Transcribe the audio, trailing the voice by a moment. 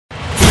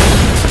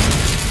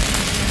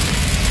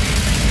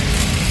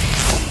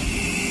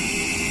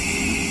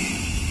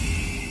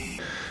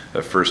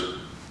the first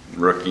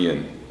rookie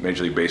in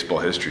Major League Baseball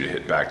history to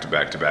hit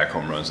back-to-back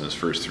home runs in his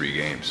first 3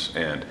 games.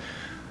 And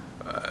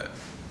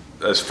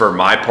as for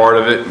my part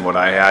of it and what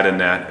I had in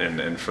that,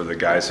 and for the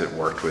guys that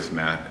worked with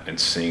Matt and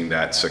seeing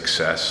that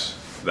success,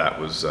 that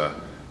was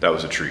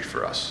a treat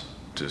for us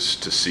to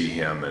see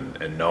him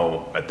and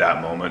know at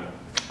that moment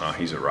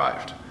he's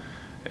arrived.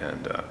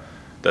 And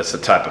that's the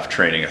type of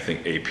training I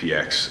think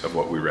APX of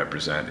what we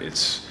represent.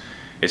 It's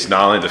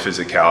not only the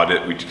physicality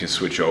that we can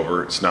switch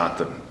over. It's not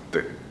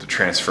the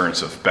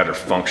transference of better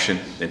function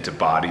into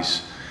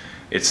bodies.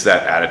 It's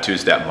that attitude,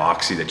 it's that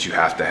moxie that you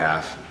have to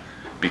have.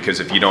 Because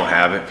if you don't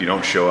have it, if you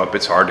don't show up,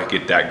 it's hard to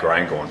get that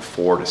grind going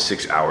 4 to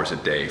 6 hours a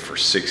day for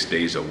 6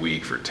 days a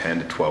week for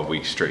 10 to 12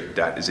 weeks straight.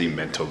 That is a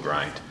mental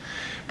grind.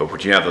 But when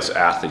you have those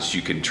athletes,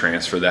 you can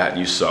transfer that, and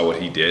you saw what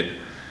he did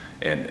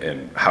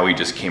and how he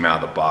just came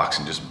out of the box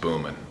and just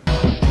booming. A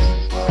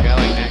guy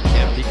like Matt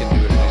Kemp, he can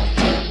do it at any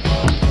time.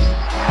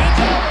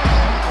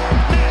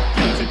 Matt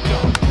gets it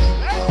done.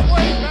 That's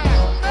way back.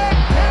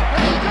 Matt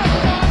Kemp has just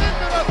gone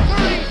into the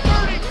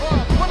 30-30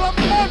 club with a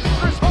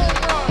monstrous home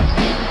run.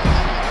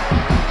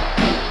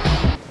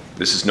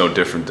 This is no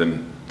different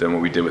than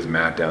what we did with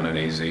Matt down in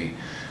AZ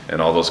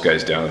and all those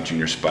guys down in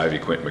Junior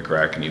Spivey, Quentin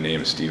McCracken, you name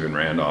it, Steven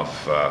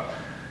Randolph,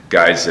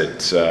 guys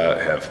that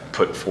have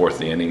put forth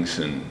the innings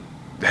and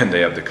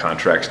they have the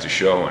contracts to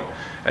show,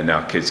 and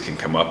now kids can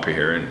come up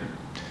here, and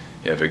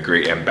you have a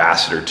great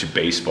ambassador to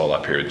baseball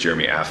up here with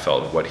Jeremy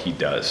Affeld, what he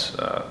does.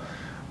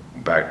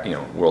 Back,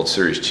 World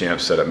Series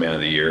champ, set up man of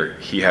the year.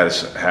 He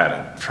has had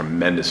a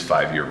tremendous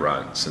 5-year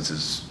run since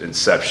his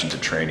inception to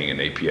training in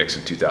APX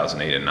in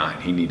 2008 and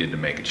 9. He needed to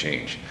make a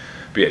change,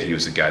 but yet he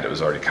was the guy that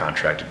was already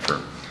contracted for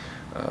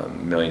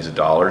millions of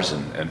dollars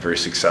and very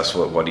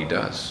successful at what he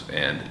does.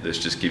 And this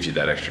just gives you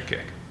that extra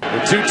kick. The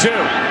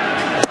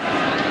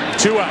 2-2.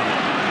 2 out.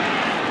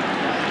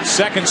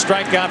 Second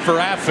strikeout for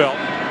Affeld.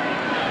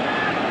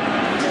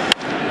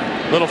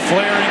 Little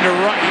flaring to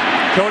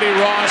right. Cody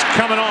Ross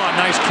coming on.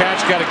 Nice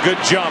catch. Got a good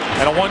jump.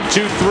 And a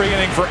 1-2-3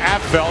 inning for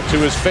Affeld to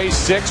his phase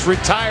 6.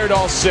 Retired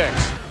all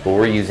 6. But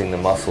we're using the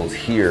muscles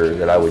here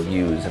that I would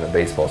use in a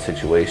baseball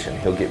situation.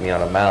 He'll get me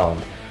on a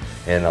mound,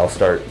 and I'll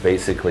start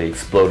basically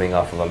exploding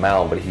off of a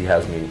mound, but he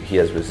has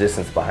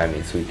resistance behind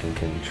me, so he can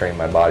train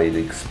my body to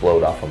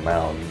explode off a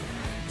mound.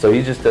 So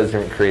he just does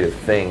different creative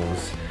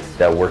things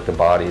that work the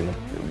body,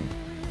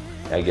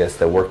 I guess,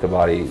 that work the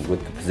body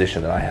with the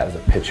position that I have as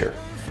a pitcher.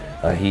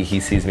 He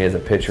sees me as a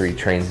pitcher, he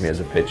trains me as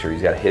a pitcher.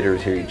 He's got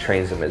hitters here, he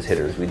trains them as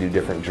hitters. We do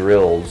different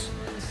drills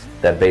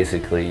that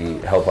basically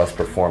help us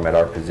perform at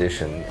our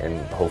position, and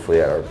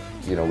hopefully at our,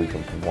 we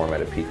can perform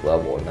at a peak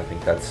level. And I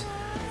think that's,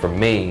 for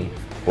me,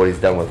 what he's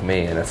done with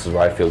me, and this is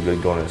why I feel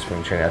good going into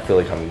spring training. I feel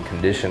like I'm in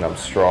condition, I'm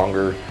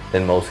stronger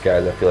than most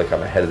guys. I feel like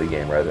I'm ahead of the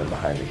game rather than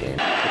behind the game.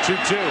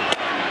 2-2.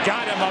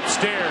 Got him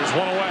upstairs,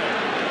 1 away.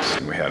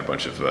 We had a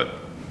bunch of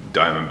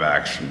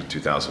Diamondbacks from the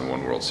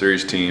 2001 World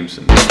Series teams.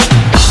 And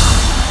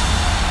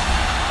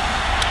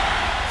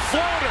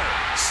floater,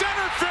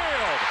 center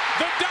field.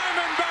 The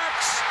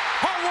Diamondbacks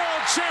are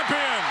world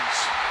champions.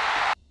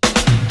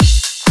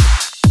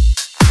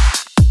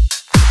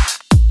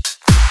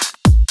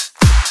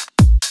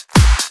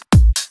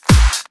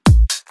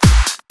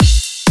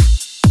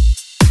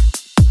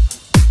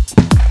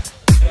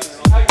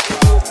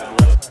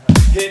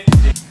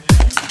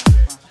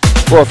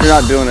 Well, if you're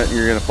not doing it,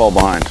 you're going to fall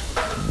behind.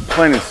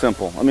 Plain and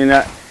simple. I mean,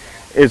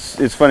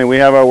 it's funny. We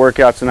have our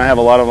workouts, and I have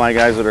a lot of my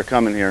guys that are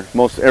coming here.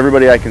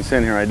 Everybody I can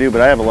send here, I do, but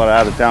I have a lot of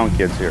out-of-town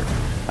kids here.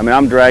 I mean,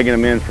 I'm dragging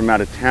them in from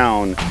out of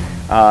town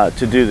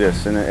to do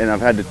this, and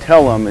I've had to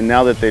tell them, and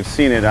now that they've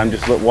seen it, I'm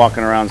just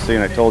walking around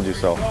saying, "I told you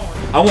so."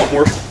 I want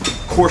more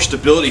core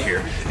stability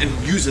here and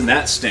using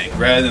that stink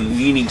rather than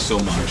leaning so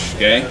much,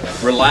 okay?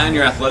 Rely on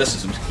your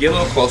athleticism. Get a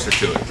little closer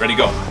to it. Ready,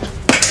 go.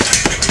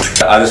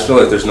 I just feel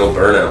like there's no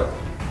burnout.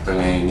 I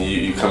mean,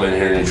 you come in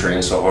here and you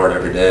train so hard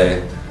every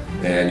day,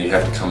 and you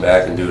have to come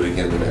back and do it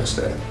again the next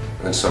day.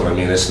 And so, I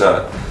mean, it's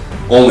not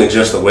only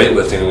just the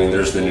weightlifting. I mean,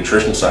 there's the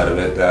nutrition side of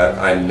it that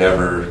I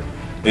never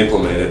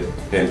implemented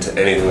into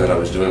anything that I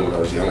was doing when I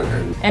was younger.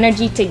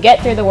 Energy to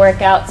get through the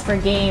workouts for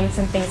games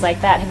and things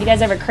like that. Have you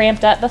guys ever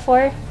cramped up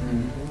before?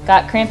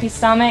 Got crampy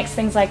stomachs,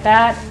 things like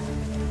that?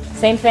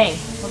 Same thing.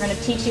 We're going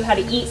to teach you how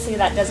to eat so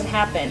that doesn't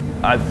happen.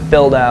 I've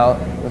filled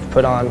out, I've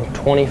put on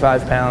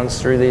 25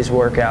 pounds through these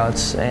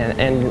workouts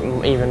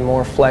and even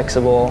more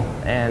flexible,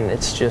 and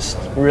it's just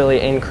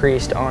really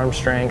increased arm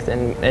strength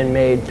and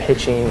made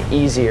pitching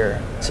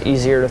easier. It's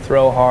easier to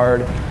throw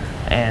hard,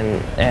 and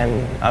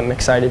I'm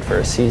excited for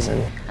a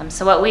season.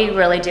 So what we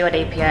really do at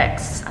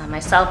APX,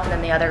 myself and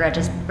then the other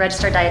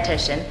registered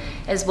dietitian,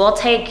 is we'll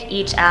take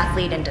each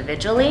athlete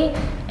individually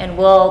and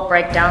we'll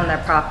break down their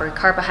proper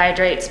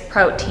carbohydrates,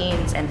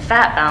 proteins, and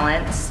fat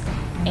balance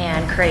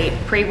and create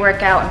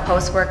pre-workout and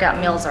post-workout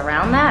meals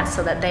around that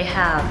so that they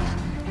have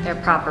their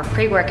proper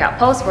pre-workout,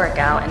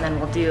 post-workout, and then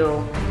we'll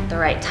do the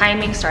right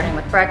timing starting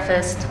with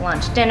breakfast,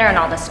 lunch, dinner, and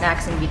all the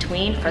snacks in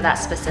between for that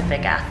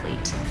specific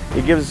athlete.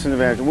 It gives us an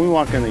advantage. When we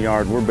walk in the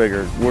yard, we're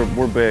bigger,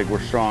 we're big, we're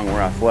strong,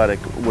 we're athletic,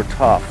 we're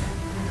tough.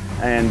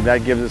 and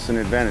that gives us an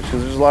advantage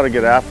because there's a lot of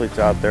good athletes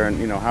out there, and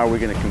you know, how are we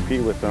going to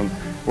compete with them?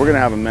 We're going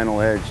to have a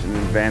mental edge and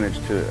an advantage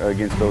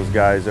against those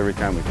guys every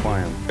time we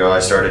play them. You know,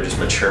 I started just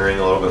maturing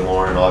a little bit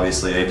more, and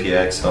obviously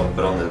APX helped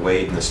put on the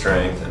weight and the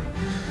strength, and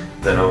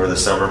then over the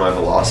summer my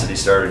velocity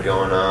started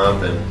going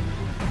up, and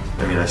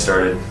I mean, I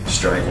started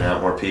striking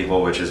out more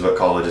people, which is what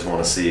colleges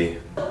want to see.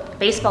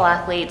 Baseball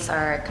athletes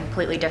are a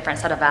completely different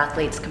set of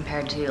athletes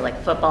compared to like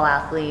football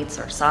athletes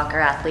or soccer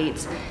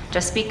athletes,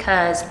 just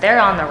because they're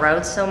on the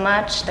road so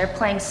much, they're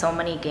playing so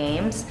many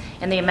games,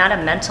 and the amount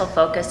of mental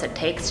focus it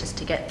takes just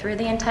to get through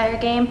the entire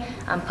game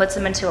puts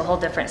them into a whole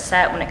different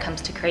set when it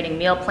comes to creating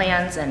meal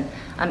plans and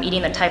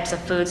eating the types of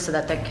foods so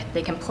that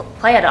they can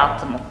play at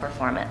optimal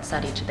performance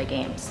at each of the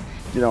games.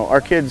 You know, our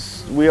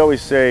kids, we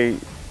always say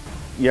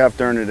you have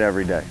to earn it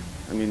every day.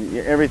 I mean,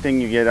 everything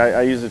you get,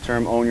 I use the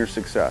term own your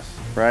success,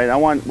 right? I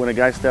want, when a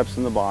guy steps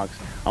in the box,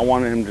 I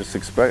want him to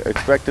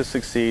expect to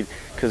succeed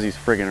because he's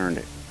friggin' earned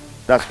it.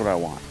 That's what I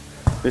want.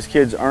 This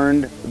kid's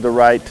earned the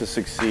right to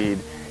succeed.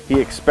 He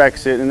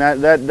expects it, and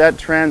that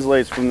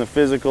translates from the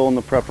physical and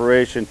the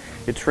preparation.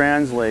 It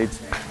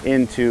translates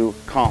into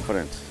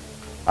confidence.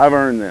 I've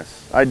earned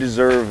this. I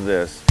deserve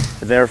this.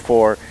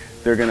 Therefore,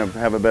 they're going to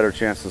have a better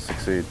chance to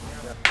succeed.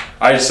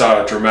 I just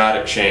saw a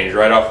dramatic change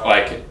right off,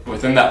 like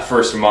within that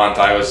first month.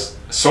 I was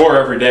sore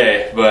every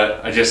day,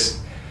 but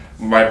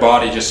my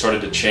body just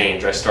started to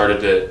change. I started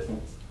to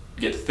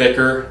get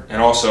thicker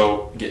and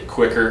also get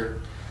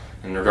quicker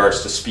in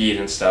regards to speed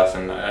and stuff,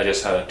 and I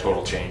just had a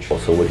total change.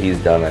 So what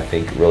he's done, I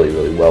think,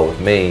 really well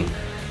with me,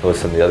 and with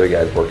some of the other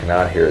guys working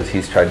out here, is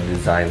he's tried to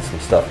design some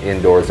stuff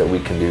indoors that we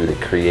can do to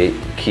create,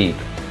 keep,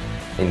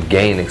 and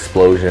gain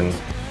explosion,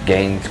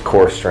 gain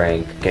core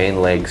strength,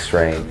 gain leg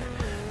strength,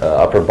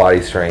 upper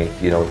body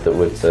strength, you know,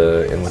 with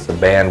the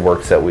band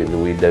works that we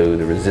do,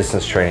 the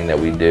resistance training that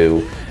we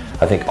do.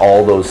 I think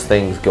all those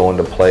things go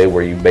into play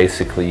where you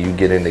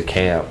get into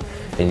camp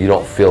and you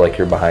don't feel like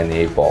you're behind the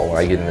 8 ball. When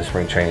I get into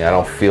spring training, I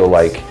don't feel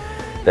like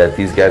that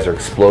these guys are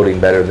exploding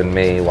better than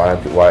me. Why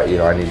you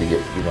know, I need to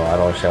get, you know, I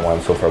don't understand why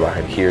I'm so far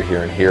behind here,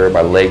 and here.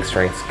 My leg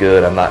strength's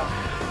good. I'm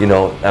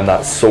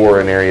not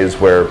sore in areas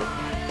where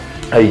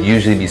I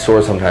usually be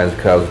sore sometimes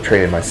because I was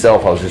training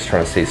myself. I was just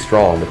trying to stay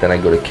strong. But then I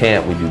go to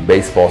camp, we do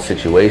baseball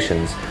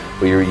situations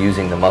where you're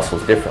using the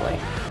muscles differently.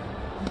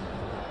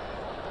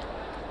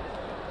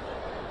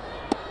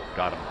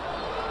 Got him.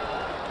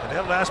 And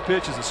that last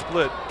pitch is a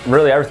split.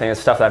 Really everything is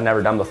stuff that I've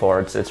never done before.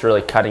 It's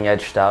really cutting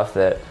edge stuff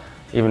that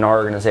even our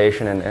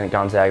organization and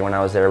Gonzaga, when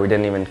I was there, we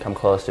didn't even come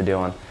close to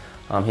doing.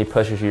 He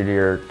pushes you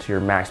to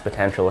your max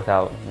potential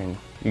without, I mean,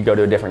 you go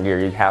to a different gear,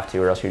 you have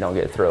to, or else you don't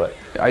get through it.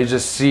 I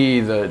just see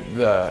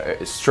the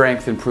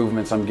strength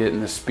improvements I'm getting,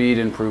 the speed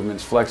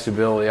improvements,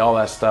 flexibility, all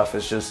that stuff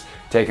is just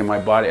taking my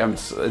body.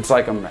 It's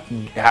like I'm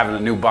having a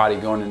new body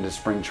going into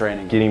spring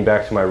training. Getting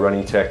back to my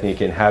running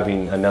technique and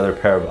having another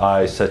pair of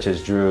eyes such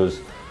as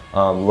Drew's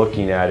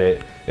looking at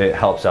it, it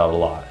helps out a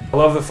lot. I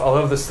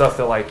love the stuff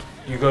that, like,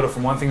 you go to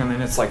from one thing and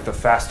then it's like the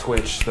fast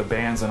twitch, the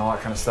bands and all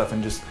that kind of stuff,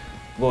 and just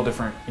little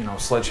different, you know,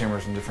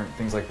 sledgehammers and different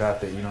things like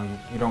that you know,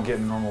 you don't get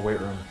in a normal weight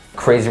room.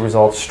 Crazy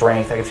results,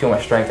 strength. I can feel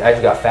my strength. I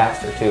actually got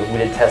faster too. We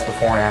did tests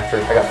before and after.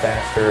 I got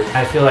faster.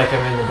 I feel like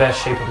I'm in the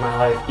best shape of my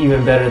life,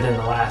 even better than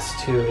the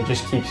last two. It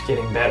just keeps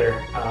getting better.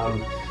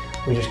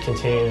 We just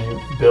continue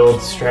to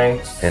build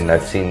strength. And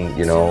I've seen,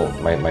 you know,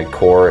 my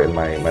core and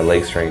my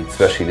leg strength,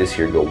 especially this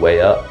year, go way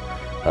up.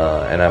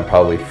 And I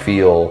probably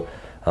feel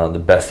the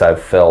best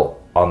I've felt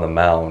on the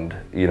mound,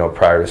 you know,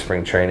 prior to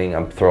spring training.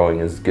 I'm throwing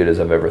as good as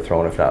I've ever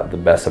thrown, if not the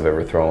best I've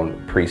ever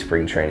thrown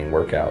pre-spring training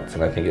workouts,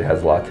 and I think it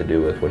has a lot to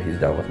do with what he's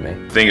done with me.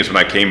 The thing is, when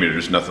I came here,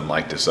 there's nothing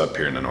like this up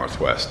here in the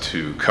Northwest.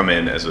 To come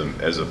in as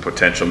a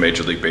potential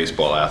Major League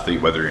Baseball athlete,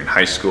 whether you're in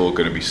high school,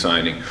 going to be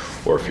signing,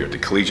 or if you're at the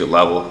collegiate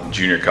level,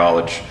 junior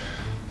college,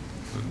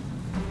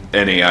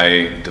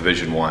 NAIA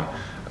Division I,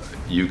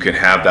 you can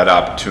have that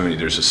opportunity.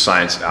 There's a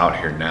science out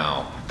here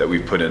now that we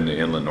put in the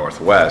Inland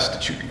Northwest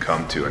that you can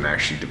come to and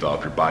actually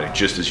develop your body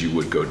just as you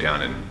would go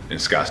down in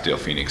Scottsdale,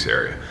 Phoenix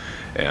area,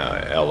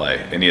 LA,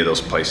 any of those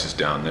places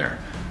down there.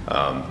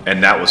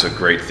 And that was a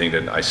great thing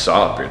that I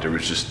saw up here. There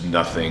was just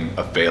nothing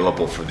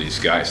available for these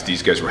guys.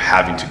 These guys were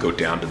having to go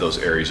down to those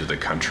areas of the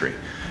country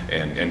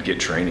and get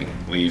training,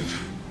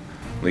 leave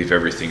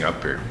everything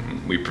up here.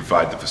 We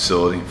provide the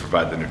facility,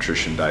 provide the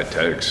nutrition,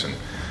 dietetics, and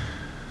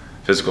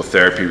physical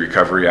therapy,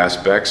 recovery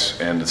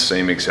aspects, and the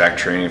same exact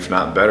training, if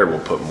not better, we'll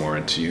put more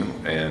into you.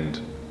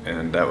 And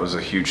that was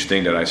a huge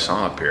thing that I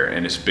saw up here,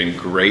 and it's been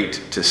great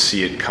to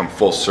see it come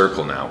full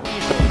circle now.